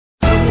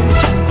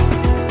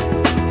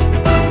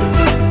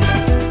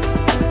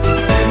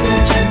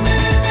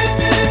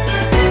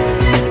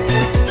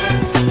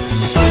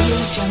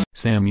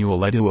Samuel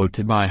Eto'o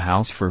to buy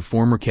house for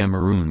former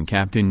Cameroon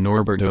captain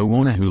Norbert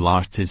Owona, who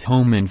lost his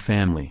home and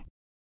family.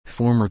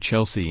 Former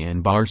Chelsea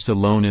and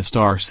Barcelona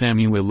star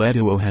Samuel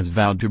Eto'o has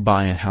vowed to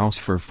buy a house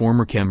for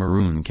former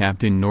Cameroon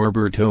captain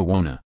Norbert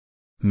Owona.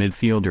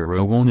 Midfielder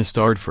Owona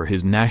starred for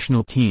his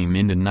national team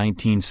in the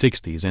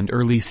 1960s and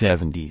early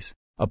 70s,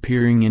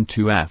 appearing in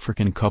 2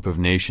 African Cup of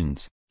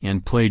Nations,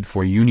 and played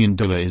for Union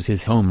Douala as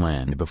his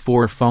homeland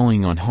before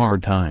falling on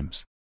hard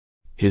times.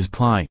 His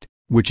plight,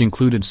 which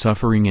included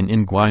suffering an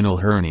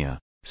inguinal hernia,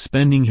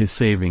 spending his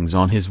savings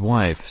on his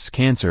wife's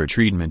cancer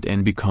treatment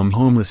and become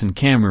homeless in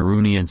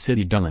Cameroonian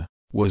city Douala,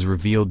 was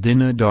revealed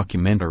in a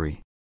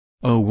documentary.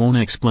 Owona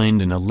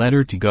explained in a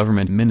letter to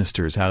government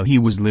ministers how he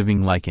was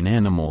living like an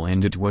animal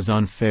and it was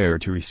unfair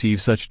to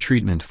receive such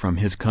treatment from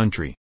his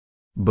country.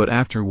 But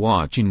after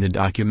watching the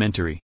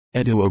documentary,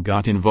 Eto'o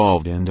got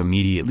involved and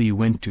immediately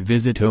went to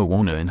visit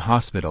Owona in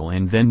hospital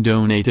and then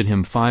donated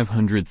him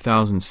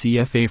 500,000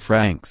 CFA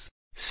francs,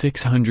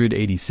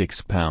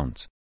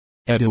 £686.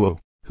 Eto'o,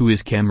 who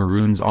is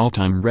Cameroon's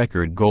all-time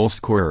record goal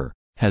scorer,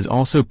 has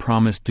also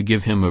promised to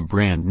give him a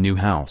brand new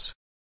house.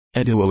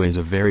 Eto'o is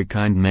a very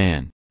kind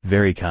man,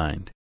 very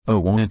kind,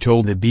 Owona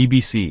told the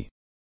BBC.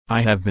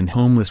 I have been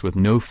homeless with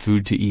no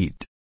food to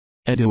eat.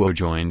 Eto'o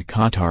joined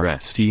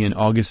Qatar SC in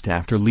August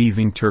after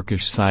leaving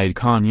Turkish side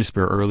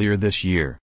Konyaspor earlier this year.